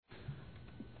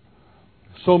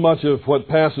So much of what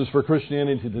passes for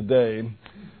Christianity today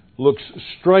looks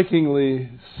strikingly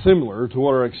similar to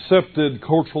what are accepted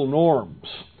cultural norms.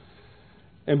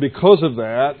 And because of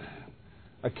that,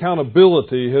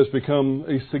 accountability has become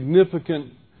a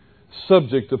significant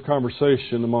subject of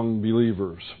conversation among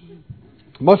believers.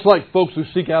 Much like folks who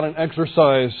seek out an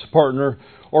exercise partner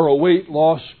or a weight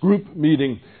loss group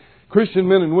meeting, Christian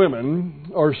men and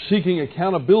women are seeking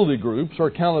accountability groups or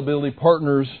accountability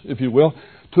partners, if you will,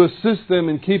 to assist them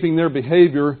in keeping their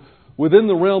behavior within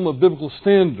the realm of biblical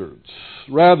standards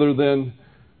rather than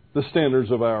the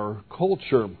standards of our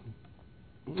culture.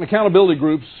 Accountability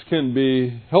groups can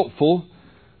be helpful,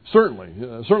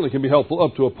 certainly can be helpful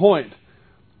up to a point.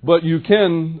 But you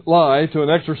can lie to an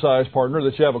exercise partner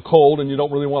that you have a cold and you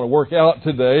don't really want to work out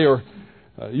today, or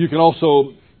you can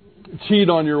also cheat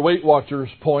on your Weight Watchers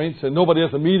points, and nobody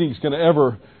at the meeting is going to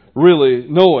ever really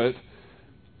know it.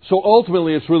 So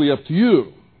ultimately, it's really up to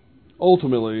you.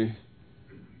 Ultimately,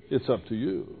 it's up to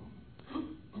you. I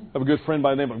have a good friend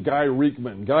by the name of Guy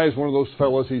Riekman. Guy is one of those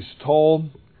fellows. He's tall.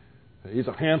 He's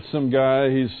a handsome guy.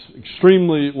 He's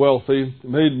extremely wealthy.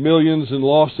 Made millions and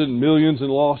lost it, and millions and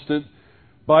lost it.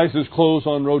 Buys his clothes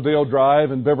on Rodeo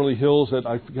Drive in Beverly Hills.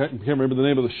 I can't remember the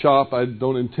name of the shop. I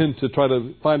don't intend to try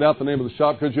to find out the name of the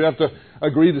shop because you have to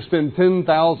agree to spend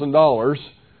 $10,000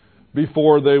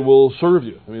 before they will serve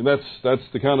you. I mean, that's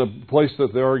the kind of place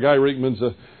that they are. Guy Riekman's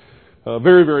a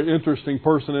very, very interesting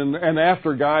person. And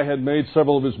after Guy had made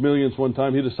several of his millions one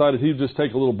time, he decided he'd just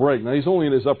take a little break. Now, he's only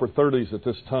in his upper 30s at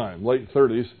this time, late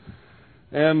 30s.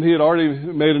 And he had already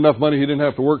made enough money he didn't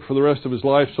have to work for the rest of his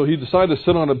life. So he decided to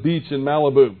sit on a beach in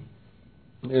Malibu.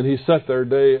 And he sat there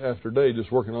day after day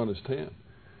just working on his tan.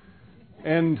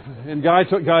 And Guy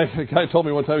told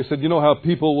me one time, he said, you know how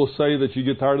people will say that you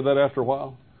get tired of that after a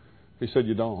while? He said,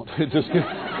 you don't. It just gets,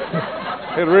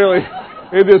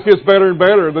 it just gets better and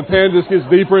better. The tan just gets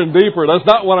deeper and deeper. That's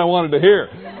not what I wanted to hear.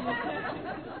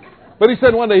 But he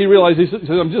said one day he realized, he said,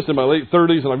 I'm just in my late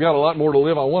 30s and I've got a lot more to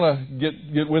live. I want to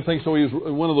get with things. So he was,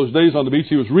 one of those days on the beach,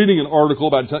 he was reading an article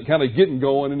about kind of getting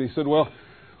going. And he said, well,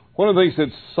 one of the things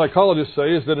that psychologists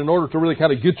say is that in order to really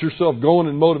kind of get yourself going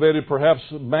and motivated, perhaps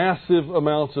massive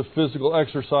amounts of physical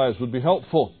exercise would be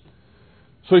helpful.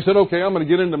 So he said, okay, I'm going to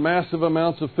get into massive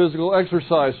amounts of physical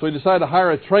exercise. So he decided to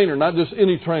hire a trainer, not just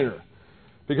any trainer.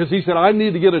 Because he said, I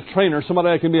need to get a trainer, somebody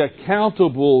I can be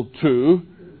accountable to,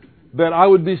 that I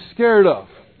would be scared of.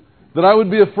 That I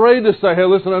would be afraid to say, hey,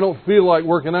 listen, I don't feel like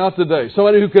working out today.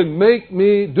 Somebody who can make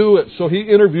me do it. So he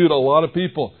interviewed a lot of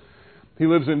people. He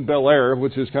lives in Bel Air,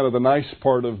 which is kind of the nice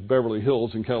part of Beverly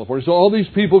Hills in California. So all these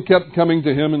people kept coming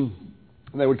to him, and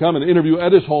they would come and interview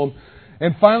at his home.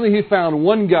 And finally he found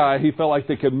one guy he felt like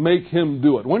they could make him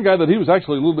do it. One guy that he was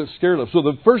actually a little bit scared of. So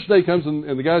the first day comes,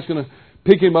 and the guy's going to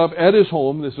pick him up at his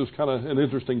home. This was kind of an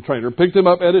interesting trainer. Picked him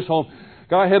up at his home.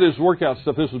 Guy had his workout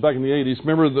stuff. This was back in the 80s.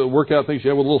 Remember the workout things? You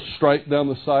have a little stripe down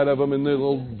the side of them and the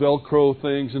little Velcro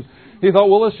things. And he thought,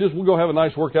 well, we'll go have a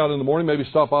nice workout in the morning. Maybe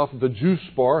stop off at the juice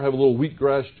bar, have a little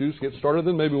wheatgrass juice, get started.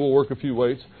 Then maybe we'll work a few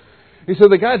weights. He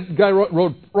said the guy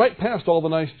rode right past all the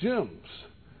nice gyms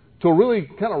to a really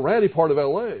kind of ratty part of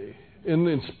L.A.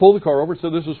 and pulled the car over and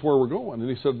said, this is where we're going. And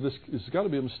he said, this has got to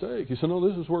be a mistake. He said, no,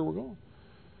 this is where we're going.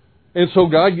 And so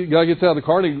guy gets out of the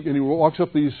car and he walks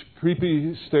up these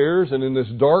creepy stairs and in this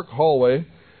dark hallway.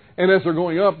 And as they're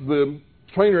going up, the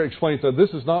trainer explains that this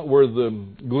is not where the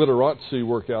glitterazzi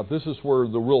work out. This is where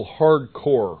the real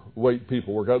hardcore weight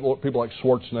people work out. People like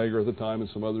Schwarzenegger at the time and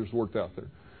some others worked out there.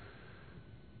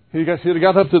 He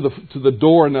got up to the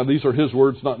door, and now these are his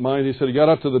words, not mine. He said he got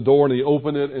up to the door and he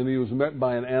opened it and he was met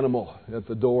by an animal at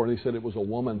the door, and he said it was a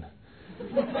woman.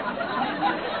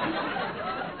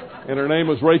 And her name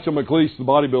was Rachel McLeese, the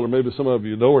bodybuilder. Maybe some of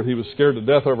you know her. He was scared to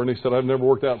death of her, and he said, I've never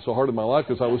worked out so hard in my life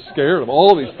because I was scared of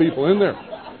all these people in there.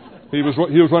 He was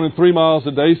running 3 miles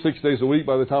a day, 6 days a week.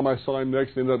 By the time I saw him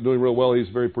next, he ended up doing real well. He's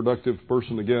a very productive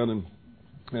person again.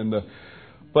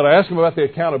 But I asked him about the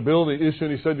accountability issue,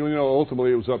 and he said,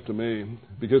 ultimately it was up to me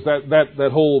because that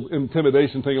whole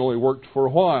intimidation thing only worked for a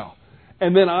while.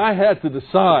 And then I had to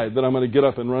decide that I'm going to get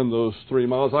up and run those 3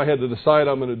 miles. I had to decide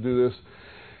I'm going to do this.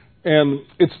 And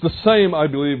it's the same, I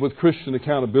believe, with Christian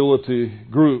accountability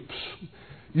groups.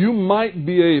 You might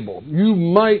be able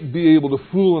to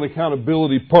fool an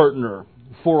accountability partner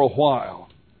for a while,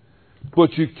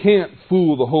 but you can't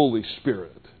fool the Holy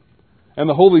Spirit. And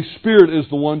the Holy Spirit is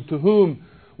the one to whom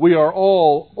we are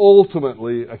all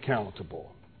ultimately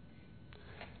accountable.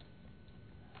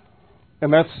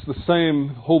 And that's the same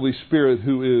Holy Spirit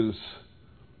who is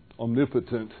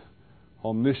omnipotent,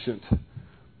 omniscient,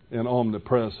 and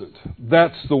omnipresent.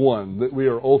 That's the one that we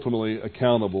are ultimately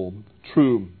accountable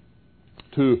to.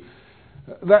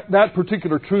 That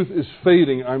particular truth is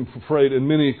fading, I'm afraid, in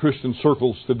many Christian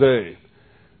circles today.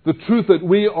 The truth that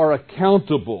we are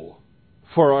accountable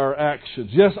for our actions.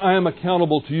 Yes, I am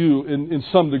accountable to you in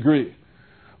some degree.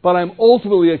 But I'm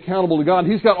ultimately accountable to God.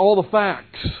 He's got all the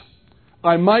facts.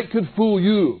 I could fool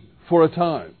you for a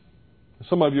time.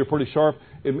 Some of you are pretty sharp.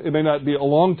 It may not be a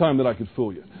long time that I could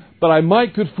fool you. But I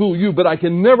could fool you, but I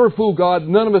can never fool God.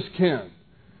 None of us can.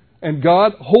 And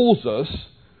God holds us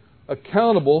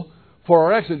accountable for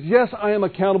our actions. Yes, I am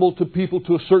accountable to people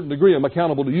to a certain degree. I'm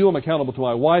accountable to you. I'm accountable to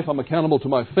my wife. I'm accountable to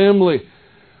my family.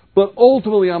 But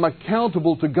ultimately, I'm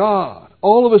accountable to God.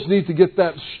 All of us need to get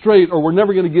that straight, or we're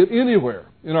never going to get anywhere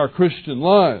in our Christian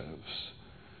lives.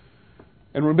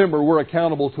 And remember, we're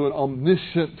accountable to an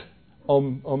omniscient,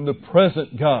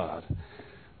 omnipresent God.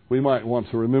 We might want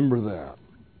to remember that.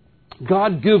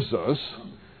 God gives us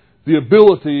the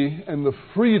ability and the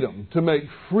freedom to make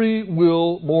free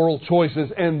will moral choices,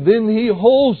 and then He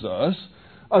holds us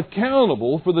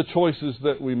accountable for the choices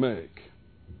that we make.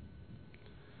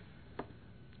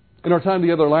 In our time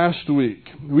together last week,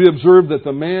 we observed that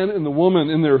the man and the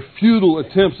woman, in their futile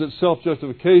attempts at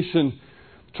self-justification,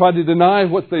 tried to deny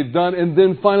what they've done, and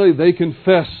then finally they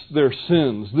confess their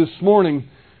sins. This morning,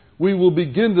 we will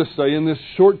begin to say, in this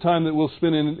short time that we'll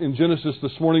spend in Genesis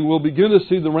this morning, we'll begin to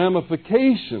see the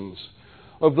ramifications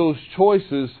of those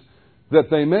choices that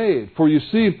they made. For you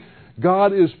see,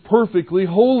 God is perfectly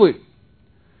holy,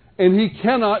 and He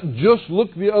cannot just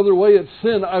look the other way at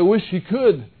sin. I wish He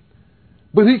could,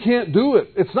 but He can't do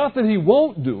it. It's not that He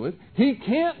won't do it. He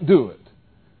can't do it.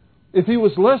 If He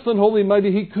was less than holy,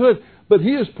 maybe He could, but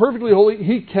He is perfectly holy.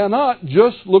 He cannot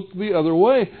just look the other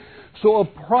way. So a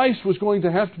price was going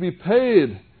to have to be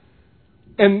paid.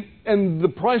 And the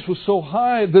price was so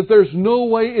high that there's no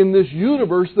way in this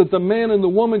universe that the man and the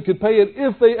woman could pay it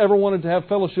if they ever wanted to have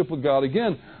fellowship with God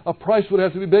again. A price would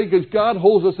have to be paid because God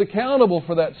holds us accountable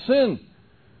for that sin.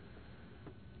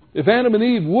 If Adam and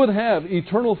Eve would have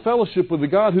eternal fellowship with the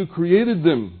God who created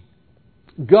them,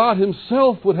 God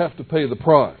Himself would have to pay the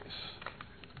price.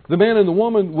 The man and the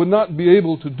woman would not be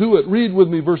able to do it. Read with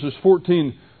me verses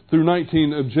 14 through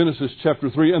 19 of Genesis chapter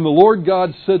 3. And the Lord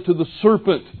God said to the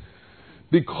serpent,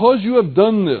 because you have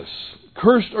done this,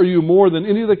 cursed are you more than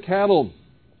any of the cattle,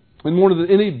 and more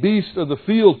than any beast of the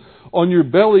field. On your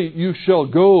belly you shall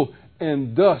go,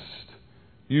 and dust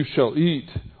you shall eat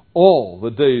all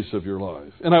the days of your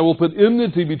life. And I will put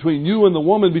enmity between you and the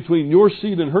woman, between your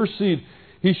seed and her seed.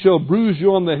 He shall bruise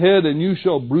you on the head, and you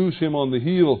shall bruise him on the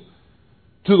heel.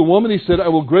 To the woman He said, I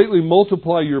will greatly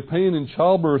multiply your pain in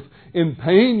childbirth. In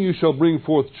pain you shall bring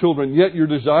forth children, yet your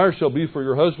desire shall be for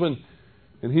your husband,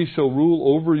 and he shall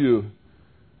rule over you.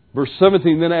 Verse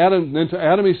 17, then to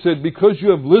Adam He said, because you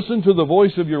have listened to the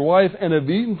voice of your wife, and have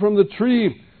eaten from the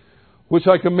tree, which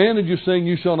I commanded you, saying,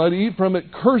 you shall not eat from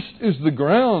it, cursed is the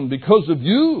ground because of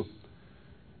you.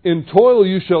 In toil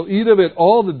you shall eat of it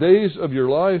all the days of your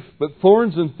life, but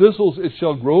thorns and thistles it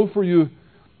shall grow for you.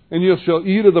 And you shall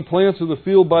eat of the plants of the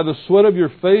field. By the sweat of your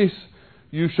face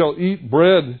you shall eat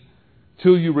bread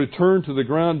till you return to the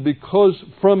ground, because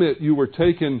from it you were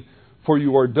taken, for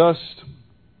you are dust,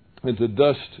 and to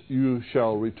dust you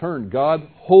shall return. God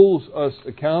holds us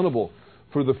accountable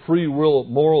for the free will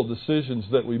moral decisions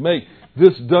that we make.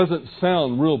 This doesn't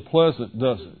sound real pleasant,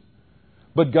 does it?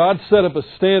 But God set up a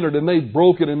standard, and they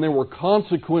broke it, and there were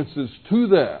consequences to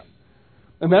that.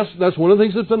 And that's one of the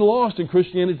things that's been lost in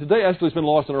Christianity today. Actually, it's been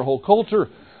lost in our whole culture.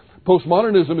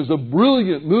 Postmodernism is a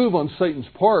brilliant move on Satan's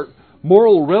part.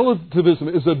 Moral relativism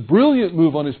is a brilliant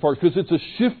move on his part because it's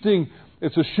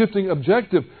a shifting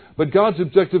objective. But God's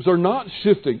objectives are not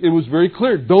shifting. It was very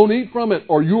clear. Don't eat from it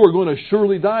or you are going to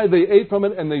surely die. They ate from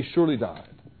it and they surely died.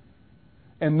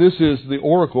 And this is the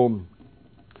oracle.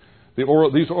 These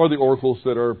are the oracles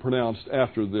that are pronounced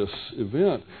after this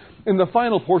event. In the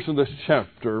final portion of this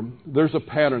chapter, there's a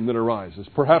pattern that arises.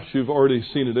 Perhaps you've already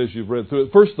seen it as you've read through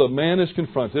it. First, the man is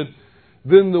confronted.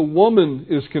 Then the woman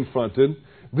is confronted.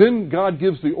 Then God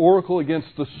gives the oracle against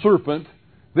the serpent.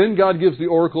 Then God gives the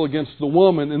oracle against the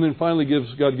woman. And then finally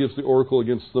God gives the oracle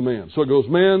against the man. So it goes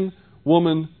man,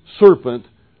 woman, serpent,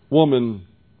 woman,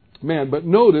 man. But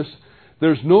notice,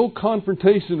 there's no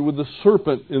confrontation with the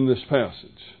serpent in this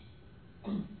passage.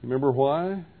 Remember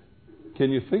why? Can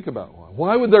you think about why?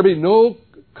 Why would there be no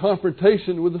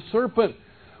confrontation with the serpent?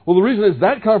 Well, the reason is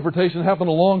that confrontation happened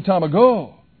a long time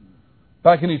ago.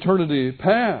 Back in eternity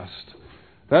past,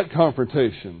 that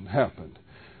confrontation happened.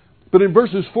 But in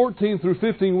verses 14 through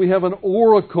 15, we have an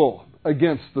oracle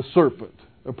against the serpent.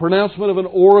 A pronouncement of an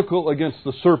oracle against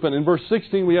the serpent. In verse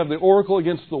 16, we have the oracle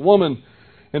against the woman.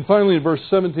 And finally, in verses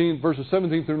 17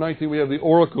 through 19, we have the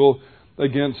oracle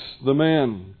against the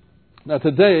man. Now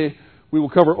today, we will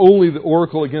cover only the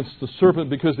oracle against the serpent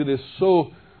because it is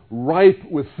so ripe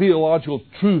with theological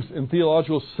truth and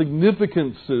theological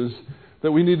significances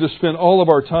that we need to spend all of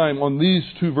our time on these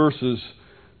two verses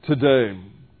today.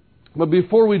 But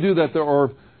before we do that, there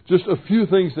are just a few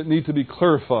things that need to be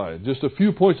clarified, just a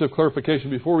few points of clarification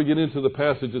before we get into the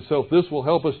passage itself. This will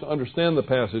help us to understand the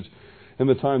passage and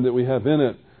the time that we have in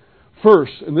it.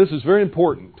 First, and this is very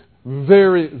important,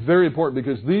 very, very important,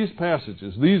 because these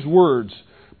passages, these words,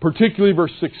 particularly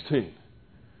verse 16,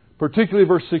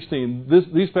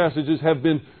 these passages have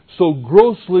been so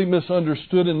grossly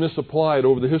misunderstood and misapplied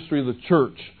over the history of the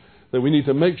church that we need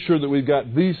to make sure that we've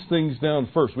got these things down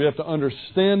first. We have to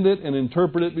understand it and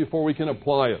interpret it before we can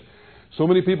apply it. So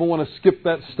many people want to skip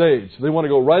that stage. They want to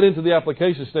go right into the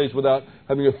application stage without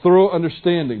having a thorough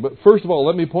understanding. But first of all,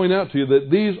 let me point out to you that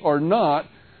these are not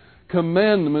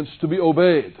commandments to be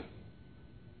obeyed.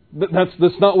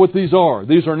 That's not what these are.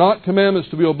 These are not commandments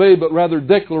to be obeyed, but rather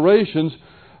declarations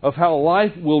of how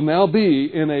life will now be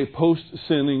in a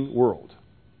post-sinning world.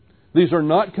 These are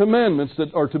not commandments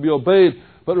that are to be obeyed,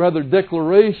 but rather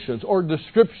declarations or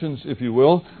descriptions, if you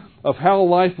will, of how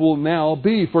life will now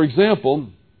be. For example,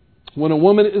 when a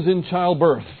woman is in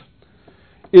childbirth,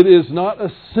 it is not a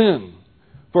sin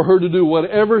for her to do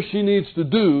whatever she needs to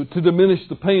do to diminish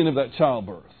the pain of that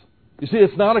childbirth. You see,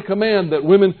 it's not a command that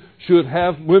women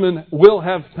will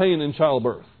have pain in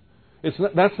childbirth.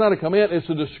 That's not a command, it's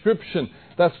a description.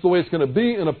 That's the way it's going to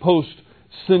be in a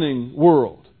post-sinning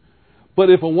world. But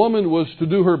if a woman was to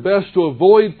do her best to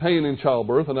avoid pain in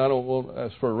childbirth, and I don't want to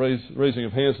ask for a raising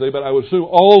of hands today, but I would assume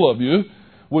all of you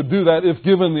would do that if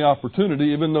given the opportunity,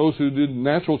 even those who did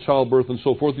natural childbirth and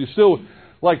so forth. You still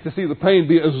like to see the pain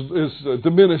be as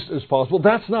diminished as possible.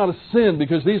 That's not a sin,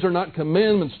 because these are not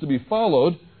commandments to be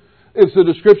followed. It's a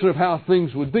description of how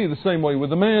things would be, the same way with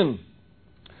the man.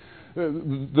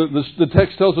 The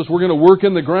text tells us we're going to work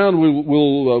in the ground.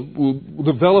 We'll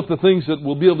develop the things that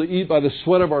we'll be able to eat by the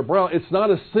sweat of our brow. It's not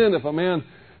a sin if a man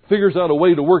figures out a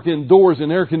way to work indoors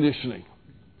in air conditioning.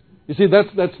 You see,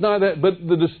 that's not that. But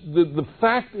the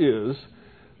fact is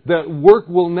that work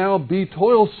will now be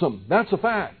toilsome. That's a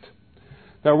fact.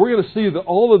 Now, we're going to see that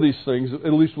all of these things,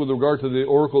 at least with regard to the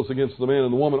oracles against the man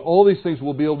and the woman, all these things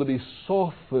will be able to be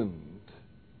softened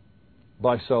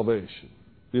by salvation.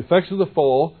 The effects of the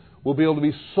fall will be able to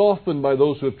be softened by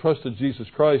those who have trusted Jesus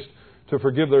Christ to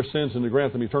forgive their sins and to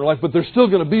grant them eternal life. But they're still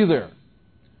going to be there.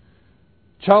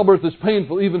 Childbirth is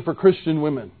painful even for Christian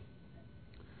women.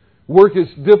 Work is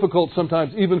difficult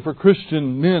sometimes even for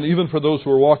Christian men, even for those who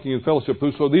are walking in fellowship.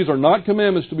 So these are not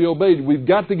commandments to be obeyed. We've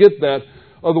got to get that.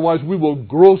 Otherwise, we will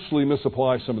grossly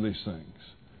misapply some of these things.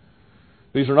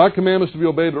 These are not commandments to be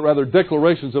obeyed, but rather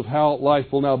declarations of how life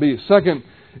will now be. Second,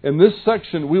 in this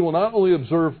section, we will not only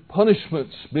observe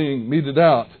punishments being meted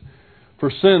out for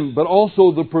sin, but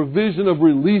also the provision of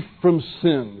relief from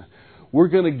sin. We're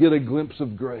going to get a glimpse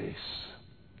of grace,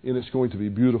 and it's going to be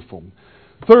beautiful.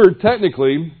 Third,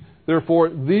 technically, therefore,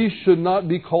 these should not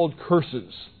be called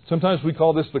curses. Sometimes we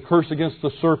call this the curse against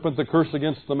the serpent, the curse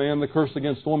against the man, the curse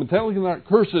against the woman. Technically, they're not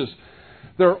curses.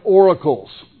 They're oracles,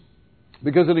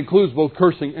 because it includes both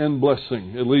cursing and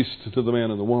blessing, at least to the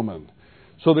man and the woman.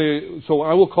 So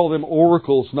I will call them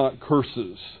oracles, not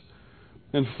curses.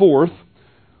 And fourth,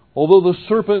 although the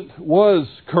serpent was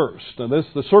cursed, and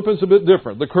the serpent's a bit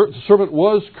different. The serpent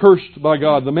was cursed by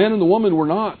God. The man and the woman were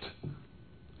not.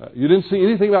 You didn't see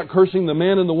anything about cursing the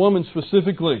man and the woman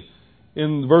specifically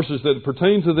in verses that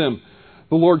pertain to them.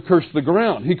 The Lord cursed the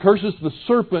ground. He curses the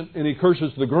serpent and He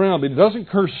curses the ground, but He doesn't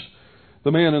curse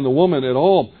the man and the woman at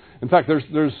all. In fact,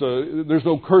 there's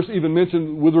no curse even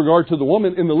mentioned with regard to the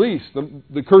woman in the least.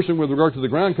 The cursing with regard to the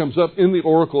ground comes up in the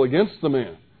oracle against the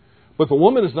man. But the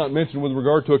woman is not mentioned with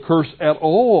regard to a curse at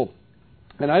all.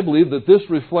 And I believe that this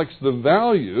reflects the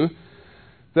value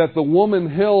that the woman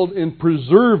held in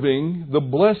preserving the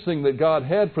blessing that God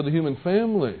had for the human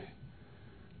family.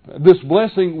 This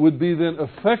blessing would be then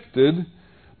affected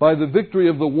by the victory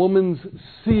of the woman's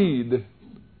seed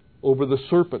over the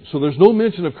serpent. So there's no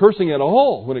mention of cursing at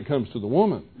all when it comes to the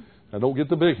woman. Now don't get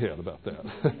the big head about that.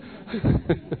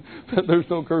 There's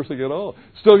no cursing at all.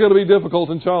 Still going to be difficult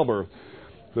in childbirth,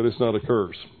 but it's not a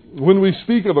curse. When we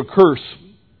speak of a curse,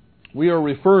 we are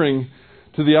referring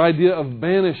to the idea of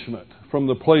banishment from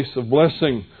the place of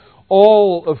blessing.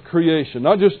 All of creation,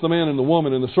 not just the man and the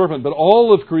woman and the serpent, but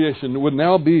all of creation would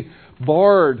now be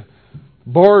barred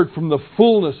from the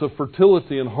fullness of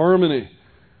fertility and harmony.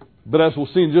 But as we'll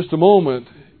see in just a moment,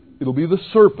 it'll be the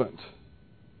serpent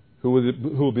who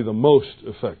will be the most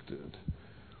affected.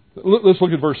 Let's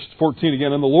look at verse 14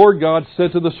 again. And the Lord God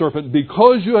said to the serpent,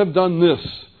 because you have done this,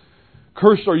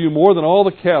 Cursed are you more than all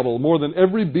the cattle, more than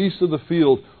every beast of the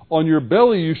field. On your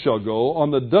belly you shall go,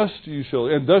 on the dust you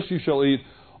shall eat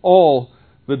all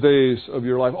the days of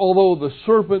your life. Although the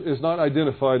serpent is not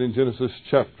identified in Genesis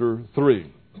chapter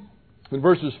 3. In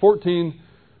verses 14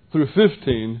 through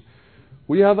 15,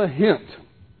 we have a hint,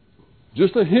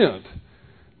 just a hint,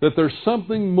 that there's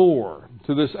something more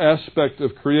to this aspect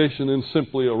of creation than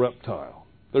simply a reptile.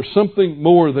 There's something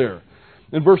more there.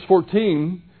 In verse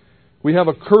 14, we have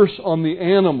a curse on the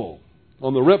animal,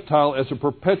 on the reptile, as a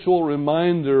perpetual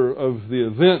reminder of the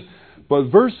event.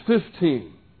 But verse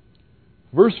 15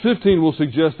 will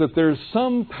suggest that there's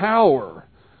some power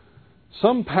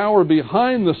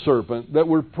behind the serpent that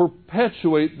would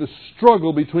perpetuate the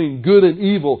struggle between good and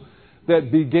evil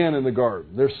that began in the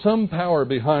garden. There's some power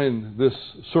behind this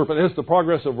serpent. As the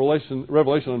progress of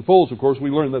Revelation unfolds, of course,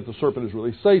 we learn that the serpent is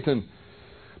really Satan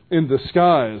in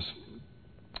disguise.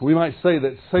 We might say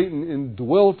that Satan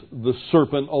indwelt the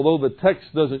serpent, although the text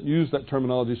doesn't use that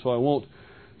terminology, so I won't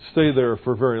stay there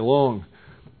for very long.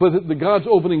 But God's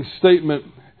opening statement,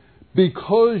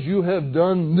 because you have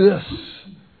done this,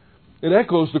 it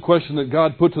echoes the question that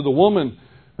God put to the woman.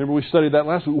 Remember we studied that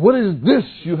last week. What is this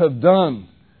you have done?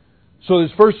 So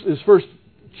his first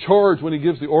charge when he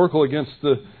gives the oracle against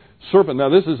the serpent. Now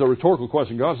this is a rhetorical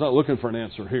question. God's not looking for an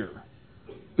answer here.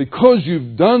 Because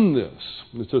you've done this,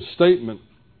 it's a statement.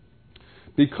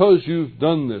 Because you've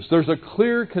done this. There's a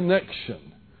clear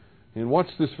connection. And watch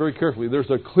this very carefully. There's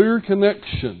a clear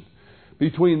connection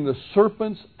between the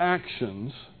serpent's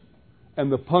actions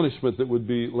and the punishment that would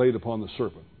be laid upon the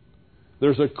serpent.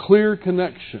 There's a clear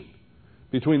connection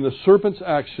between the serpent's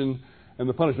action and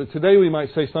the punishment. Today we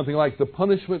might say something like, the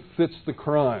punishment fits the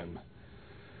crime.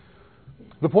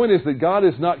 The point is that God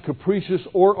is not capricious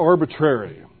or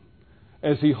arbitrary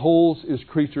as He holds His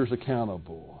creatures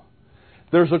accountable.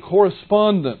 There's a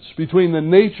correspondence between the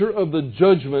nature of the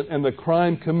judgment and the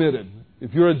crime committed.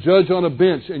 If you're a judge on a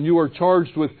bench and you are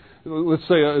charged with, let's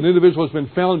say an individual has been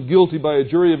found guilty by a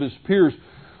jury of his peers,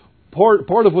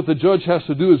 part of what the judge has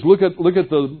to do is look at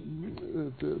the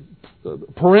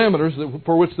parameters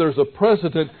for which there's a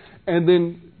precedent and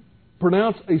then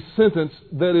pronounce a sentence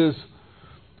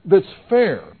that's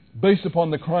fair based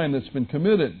upon the crime that's been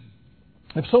committed.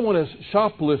 If someone has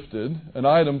shoplifted an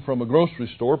item from a grocery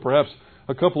store, perhaps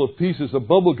a couple of pieces of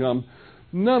bubble gum,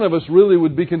 none of us really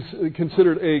would be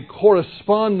considered a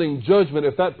corresponding judgment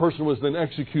if that person was then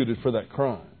executed for that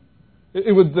crime.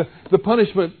 The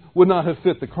punishment would not have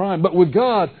fit the crime. But with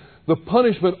God, the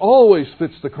punishment always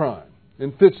fits the crime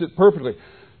and fits it perfectly.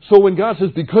 So when God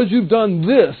says, because you've done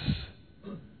this,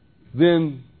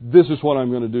 then this is what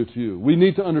I'm going to do to you. We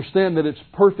need to understand that it's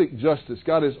perfect justice.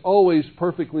 God is always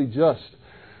perfectly just.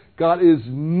 God is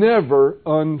never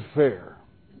unfair.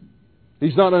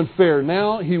 He's not unfair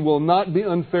now. He will not be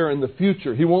unfair in the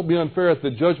future. He won't be unfair at the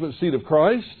judgment seat of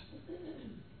Christ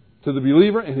to the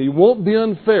believer, and He won't be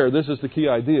unfair, this is the key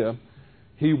idea,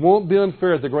 He won't be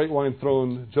unfair at the great white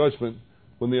throne judgment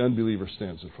when the unbeliever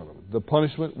stands in front of Him. The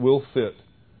punishment will fit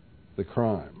the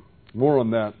crime. More on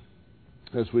that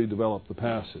as we develop the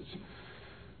passage.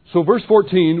 So verse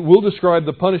 14 will describe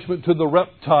the punishment to the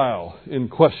reptile in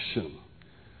question.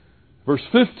 Verse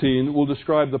 15 will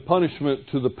describe the punishment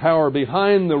to the power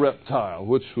behind the reptile,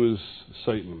 which was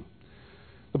Satan.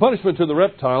 The punishment to the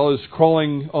reptile is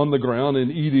crawling on the ground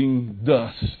and eating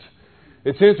dust.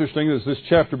 It's interesting, as this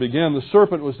chapter began, the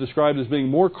serpent was described as being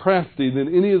more crafty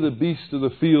than any of the beasts of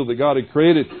the field that God had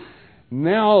created.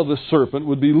 Now the serpent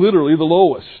would be literally the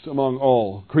lowest among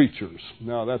all creatures.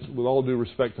 Now that's with all due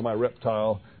respect to my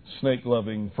reptile,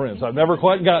 snake-loving friends. I've never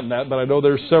quite gotten that, but I know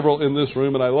there's several in this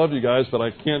room, and I love you guys, but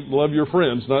I can't love your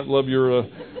friends, not love your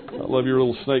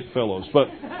little snake fellows.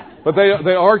 But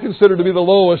they are considered to be the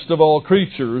lowest of all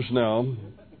creatures. Now,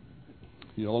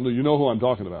 you know who I'm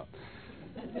talking about.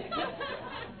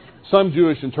 Some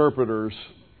Jewish interpreters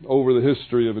over the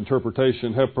history of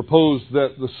interpretation have proposed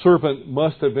that the serpent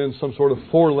must have been some sort of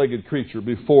four-legged creature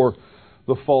before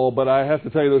the fall, but I have to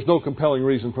tell you there's no compelling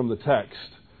reason from the text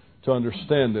to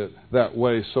understand it that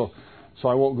way. So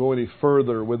I won't go any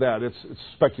further with that. It's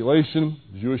speculation.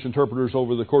 Jewish interpreters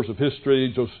over the course of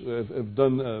history have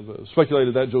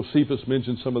speculated that. Josephus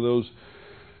mentioned some of those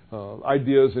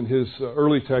ideas in his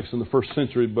early text in the first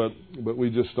century, but we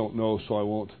just don't know, so I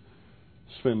won't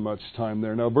spend much time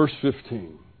there. Now, verse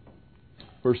 15.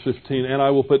 Verse 15, and I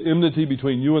will put enmity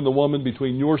between you and the woman,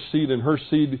 between your seed and her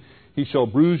seed. He shall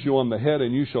bruise you on the head,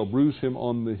 and you shall bruise him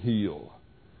on the heel.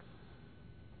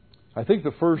 I think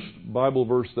the first Bible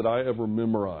verse that I ever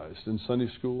memorized in Sunday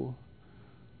school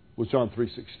was John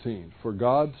 3:16. For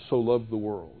God so loved the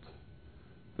world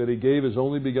that He gave His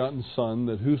only begotten Son,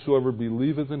 that whosoever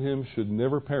believeth in Him should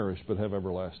never perish but have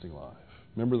everlasting life.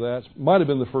 Remember that? Might have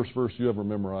been the first verse you ever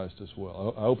memorized as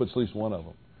well. I hope it's at least one of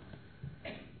them.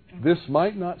 This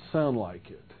might not sound like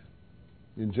it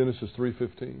in Genesis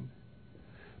 3:15.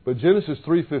 But Genesis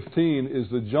 3:15 is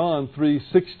the John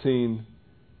 3:16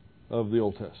 of the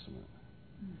Old Testament.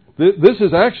 This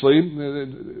is actually,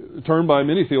 termed by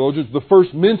many theologians, the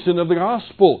first mention of the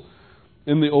gospel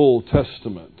in the Old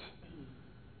Testament.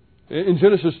 In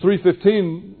Genesis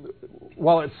 3:15,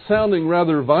 while it's sounding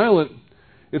rather violent,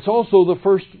 it's also the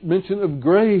first mention of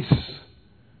grace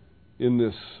in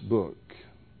this book.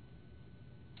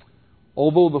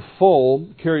 Although the fall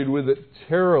carried with it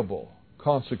terrible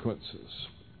consequences,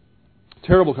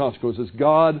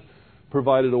 God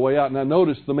provided a way out. Now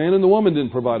notice, the man and the woman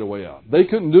didn't provide a way out. They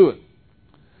couldn't do it.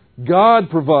 God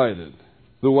provided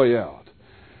the way out.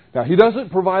 Now, He doesn't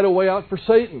provide a way out for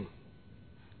Satan,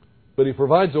 but He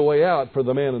provides a way out for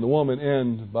the man and the woman,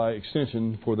 and by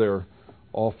extension for their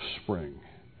offspring.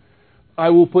 I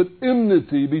will put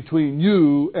enmity between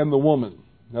you and the woman.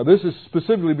 Now, this is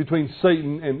specifically between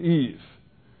Satan and Eve.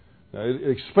 Now, it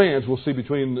expands, we'll see,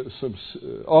 between some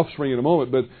offspring in a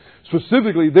moment, but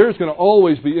specifically, there's going to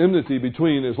always be enmity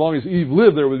between, as long as Eve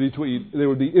lived, there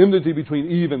would be enmity between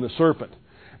Eve and the serpent.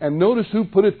 And notice who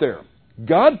put it there.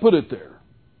 God put it there.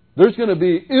 There's going to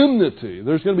be enmity.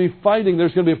 There's going to be fighting.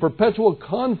 There's going to be a perpetual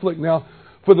conflict now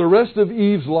for the rest of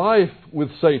Eve's life with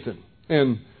Satan,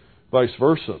 and vice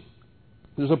versa.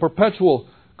 There's a perpetual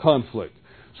conflict.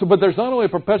 But there's not only a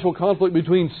perpetual conflict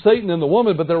between Satan and the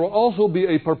woman, but there will also be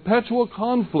a perpetual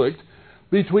conflict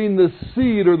between the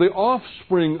seed or the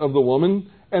offspring of the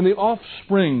woman and the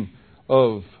offspring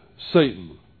of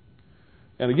Satan.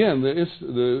 And again, the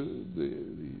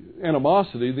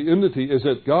animosity, the enmity, is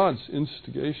at God's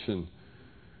instigation.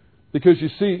 Because you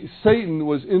see, Satan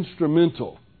was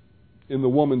instrumental in the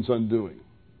woman's undoing.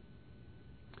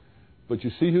 But you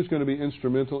see who's going to be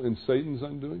instrumental in Satan's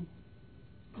undoing?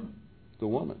 The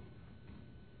woman.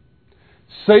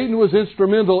 Satan was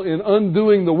instrumental in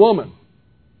undoing the woman.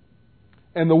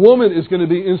 And the woman is going to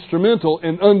be instrumental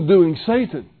in undoing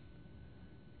Satan.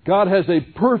 God has a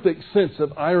perfect sense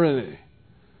of irony.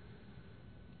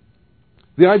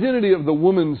 The identity of the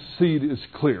woman's seed is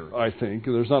clear, I think.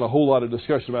 There's not a whole lot of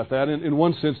discussion about that. In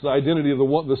one sense, the identity of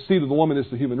the seed of the woman is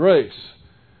the human race.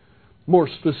 More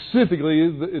specifically,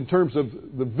 in terms of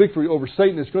the victory over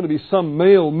Satan, it's going to be some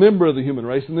male member of the human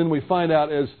race. And then we find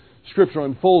out as Scripture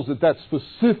unfolds that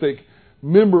specific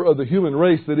member of the human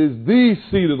race that is the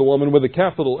seed of the woman with a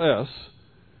capital S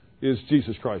is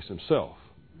Jesus Christ Himself.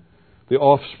 The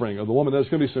offspring of the woman. There's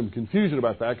going to be some confusion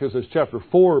about that because as chapter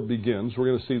 4 begins, we're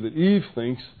going to see that Eve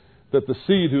thinks that the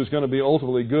seed who's going to be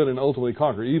ultimately good and ultimately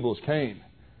conquer evil is Cain.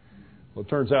 Well, it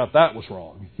turns out that was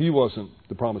wrong. He wasn't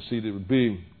the promised seed. It would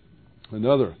be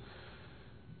another.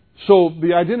 So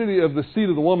the identity of the seed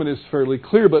of the woman is fairly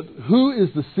clear, but who is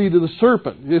the seed of the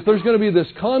serpent? If there's going to be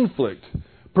this conflict,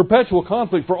 perpetual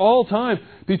conflict for all time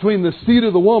between the seed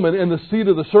of the woman and the seed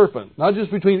of the serpent, not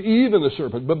just between Eve and the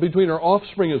serpent, but between her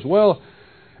offspring as well,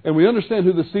 and we understand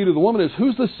who the seed of the woman is,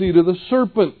 who's the seed of the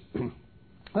serpent?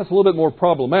 That's a little bit more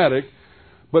problematic.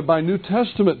 But by New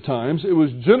Testament times, it was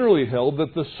generally held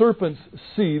that the serpent's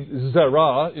seed,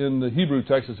 zerah, in the Hebrew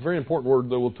text, it's a very important word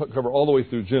that we'll cover all the way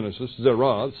through Genesis,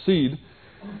 zerah, seed.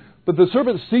 But the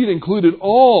serpent's seed included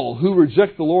all who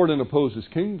reject the Lord and oppose His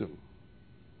kingdom.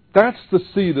 That's the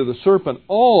seed of the serpent.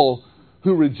 All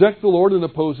who reject the Lord and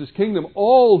oppose His kingdom.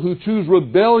 All who choose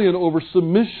rebellion over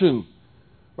submission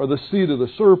are the seed of the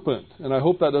serpent. And I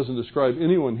hope that doesn't describe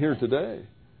anyone here today.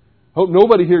 Hope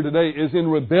nobody here today is in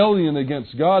rebellion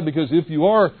against God, because if you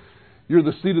are, you're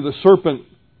the seed of the serpent.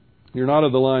 You're not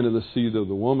of the line of the seed of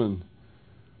the woman.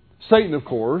 Satan, of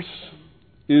course,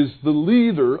 is the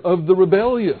leader of the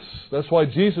rebellious. That's why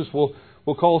Jesus will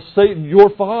call Satan your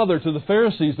father to the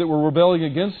Pharisees that were rebelling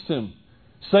against Him.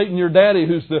 Satan, your daddy,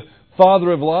 who's the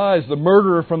father of lies, the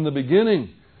murderer from the beginning.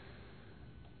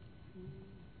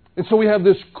 And so we have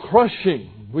this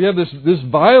crushing. We have this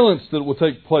violence that will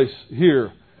take place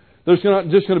here. There's not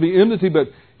just going to be enmity, but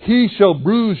he shall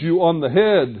bruise you on the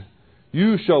head.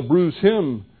 You shall bruise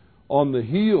him on the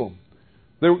heel.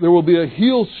 There will be a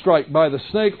heel strike by the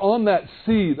snake on that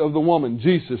seed of the woman,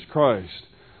 Jesus Christ.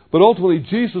 But ultimately,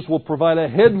 Jesus will provide a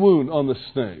head wound on the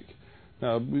snake.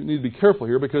 Now, we need to be careful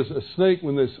here, because a snake,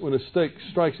 when a snake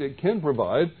strikes, it can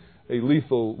provide a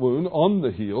lethal wound on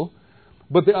the heel.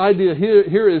 But the idea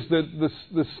here is that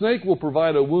the snake will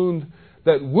provide a wound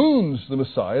that wounds the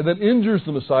Messiah, that injures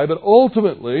the Messiah, but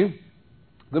ultimately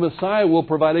the Messiah will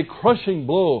provide a crushing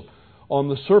blow on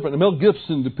the serpent. And Mel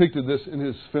Gibson depicted this in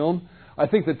his film. I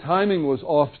think the timing was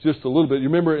off just a little bit. You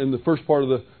remember in the first part of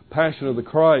the Passion of the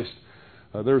Christ,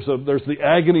 there's the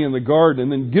agony in the garden,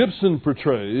 and then Gibson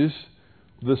portrays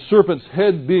the serpent's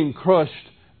head being crushed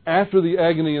after the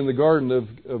agony in the Garden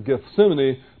of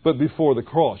Gethsemane, but before the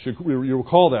cross. You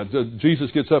recall that.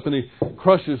 Jesus gets up and he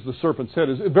crushes the serpent's head.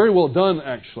 It's very well done,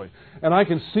 actually. And I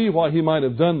can see why he might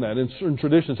have done that. In certain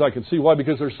traditions, I can see why,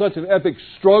 because there's such an epic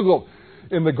struggle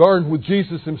in the garden with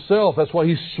Jesus himself. That's why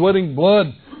he's sweating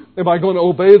blood. Am I going to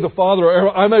obey the Father,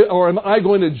 or am I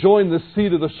going to join the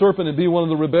seed of the serpent and be one of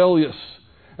the rebellious?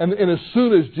 And as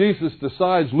soon as Jesus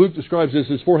decides, Luke describes this,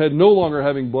 his forehead no longer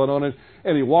having blood on it,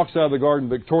 and he walks out of the garden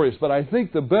victorious. But I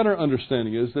think the better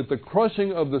understanding is that the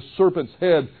crushing of the serpent's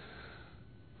head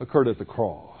occurred at the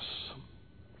cross.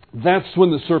 That's when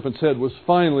the serpent's head was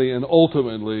finally and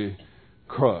ultimately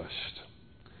crushed.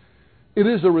 It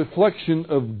is a reflection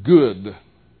of good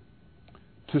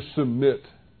to submit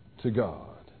to God.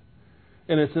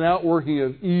 And it's an outworking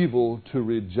of evil to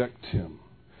reject Him.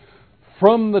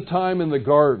 From the time in the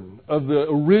garden of the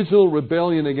original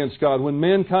rebellion against God, when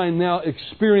mankind now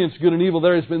experienced good and evil,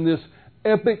 there has been this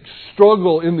epic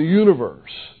struggle in the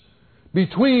universe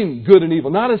between good and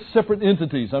evil, not as separate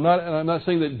entities. I'm not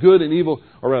saying that good and evil,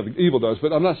 or rather evil does,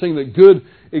 but I'm not saying that good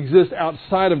exists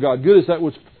outside of God. Good is that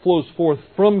which flows forth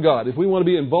from God. If we want to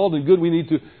be involved in good, we need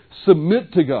to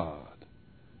submit to God,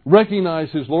 recognize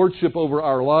His lordship over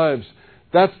our lives.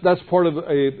 That's part of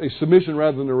a submission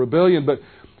rather than a rebellion.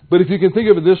 But if you can think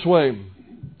of it this way,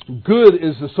 good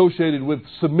is associated with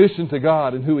submission to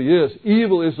God and who He is.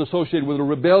 Evil is associated with a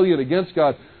rebellion against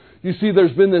God. You see,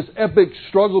 there's been this epic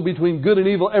struggle between good and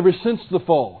evil ever since the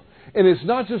fall. And it's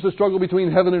not just a struggle between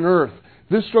heaven and earth.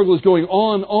 This struggle is going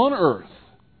on earth.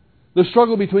 The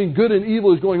struggle between good and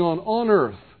evil is going on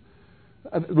earth.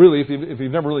 Really, if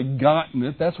you've never really gotten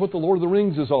it, that's what the Lord of the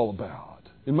Rings is all about.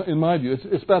 In my view,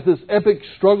 it's about this epic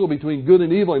struggle between good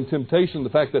and evil and temptation. The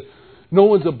fact that no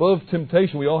one's above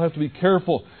temptation. We all have to be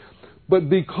careful. But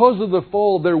because of the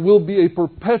fall, there will be a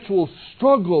perpetual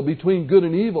struggle between good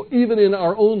and evil, even in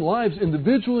our own lives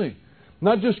individually.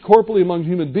 Not just corporately among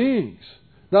human beings.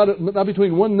 Not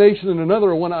between one nation and another,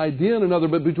 or one idea and another,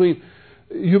 but between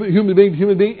human being to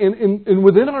human being. And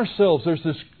within ourselves, there's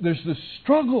this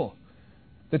struggle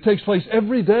that takes place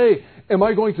every day. Am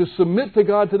I going to submit to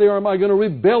God today, or am I going to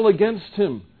rebel against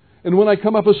Him? And when I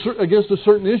come up against a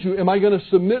certain issue, am I going to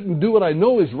submit and do what I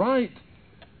know is right?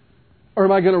 Or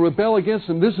am I going to rebel against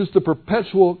Him? This is the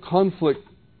perpetual conflict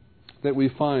that we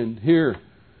find here.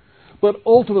 But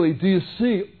ultimately, do you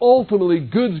see, ultimately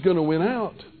good's going to win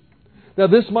out. Now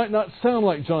this might not sound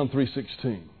like John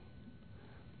 3:16,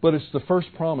 but it's the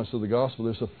first promise of the gospel.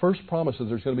 There's the first promise that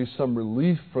there's going to be some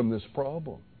relief from this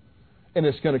problem. And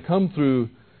it's going to come through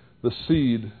the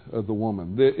seed of the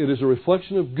woman. It is a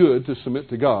reflection of good to submit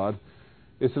to God.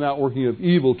 It's an outworking of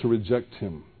evil to reject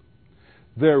Him.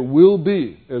 There will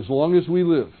be, as long as we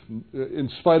live, in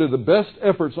spite of the best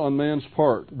efforts on man's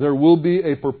part, there will be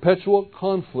a perpetual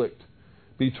conflict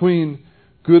between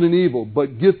good and evil.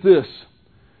 But get this.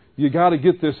 You got to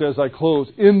get this as I close.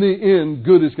 In the end,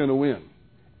 good is going to win.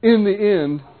 In the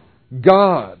end,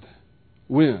 God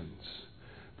wins.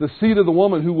 The seed of the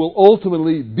woman, who will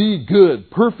ultimately be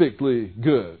good, perfectly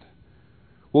good,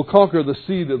 will conquer the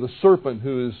seed of the serpent,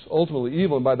 who is ultimately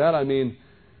evil. And by that I mean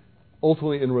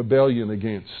ultimately in rebellion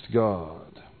against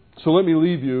God. So let me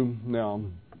leave you now,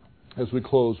 as we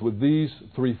close, with these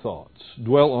three thoughts.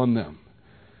 Dwell on them.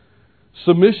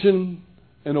 Submission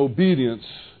and obedience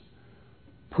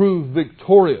prove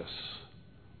victorious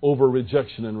over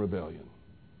rejection and rebellion.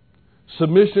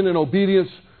 Submission and obedience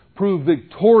prove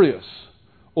victorious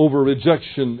over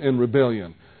rejection and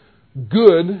rebellion.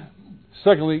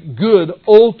 Secondly, good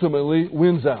ultimately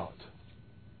wins out.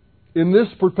 In this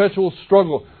perpetual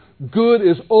struggle, good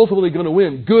is ultimately going to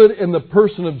win. Good in the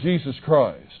person of Jesus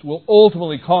Christ will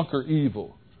ultimately conquer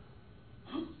evil.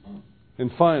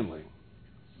 And finally,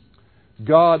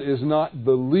 God is not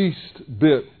the least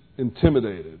bit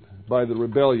intimidated by the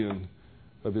rebellion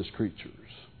of His creatures.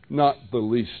 Not the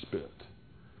least bit.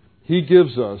 He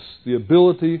gives us the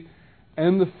ability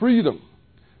and the freedom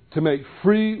to make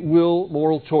free will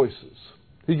moral choices.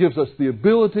 He gives us the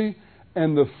ability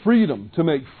and the freedom to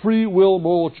make free will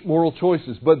moral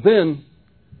choices. But then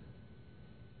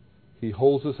He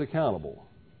holds us accountable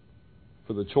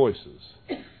for the choices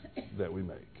that we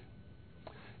make.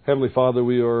 Heavenly Father,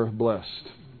 we are blessed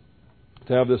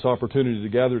to have this opportunity to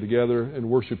gather together and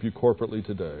worship You corporately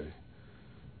today.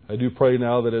 I do pray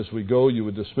now that as we go, You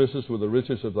would dismiss us with the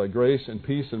riches of Thy grace and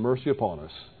peace and mercy upon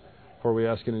us. For we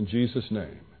ask it in Jesus'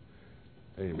 name.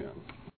 Amen.